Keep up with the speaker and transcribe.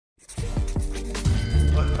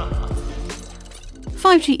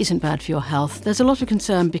5G isn't bad for your health. There's a lot of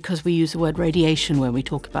concern because we use the word radiation when we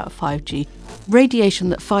talk about 5G. Radiation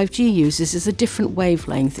that 5G uses is a different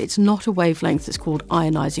wavelength. It's not a wavelength that's called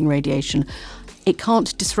ionising radiation. It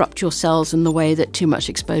can't disrupt your cells in the way that too much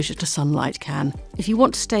exposure to sunlight can. If you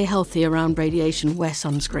want to stay healthy around radiation, wear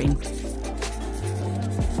sunscreen.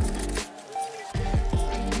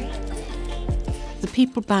 The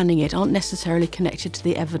people banning it aren't necessarily connected to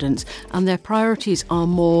the evidence, and their priorities are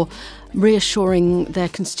more reassuring their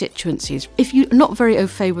constituencies. If you're not very au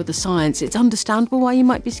fait with the science, it's understandable why you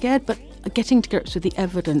might be scared, but getting to grips with the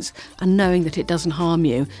evidence and knowing that it doesn't harm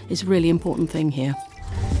you is a really important thing here.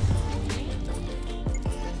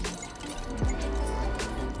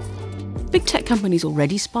 Big tech companies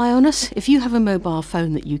already spy on us. If you have a mobile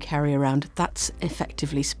phone that you carry around, that's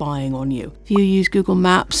effectively spying on you. If you use Google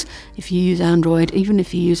Maps, if you use Android, even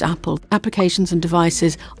if you use Apple, applications and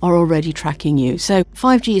devices are already tracking you. So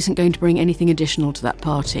 5G isn't going to bring anything additional to that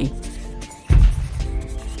party.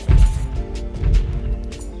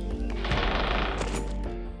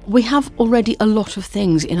 We have already a lot of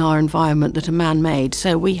things in our environment that are man-made.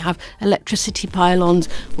 So we have electricity pylons,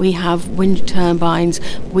 we have wind turbines,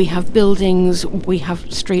 we have buildings, we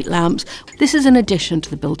have street lamps. This is an addition to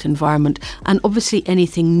the built environment, and obviously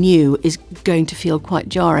anything new is going to feel quite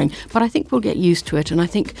jarring, but I think we'll get used to it, and I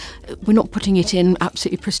think we're not putting it in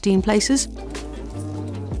absolutely pristine places.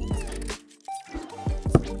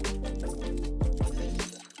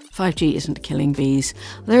 5G isn't killing bees.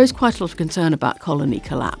 There is quite a lot of concern about colony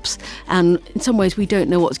collapse, and in some ways we don't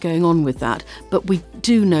know what's going on with that, but we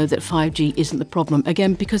do know that 5G isn't the problem,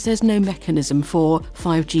 again because there's no mechanism for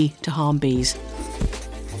 5G to harm bees.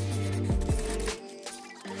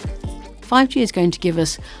 5G is going to give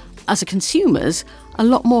us, as consumers, a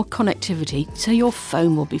lot more connectivity, so your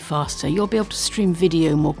phone will be faster, you'll be able to stream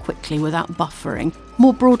video more quickly without buffering.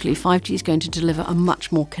 More broadly, 5G is going to deliver a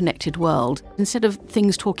much more connected world. Instead of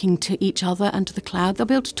things talking to each other and to the cloud, they'll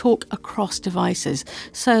be able to talk across devices.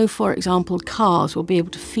 So, for example, cars will be able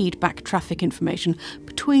to feed back traffic information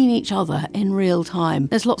between each other in real time.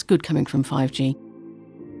 There's lots good coming from 5G.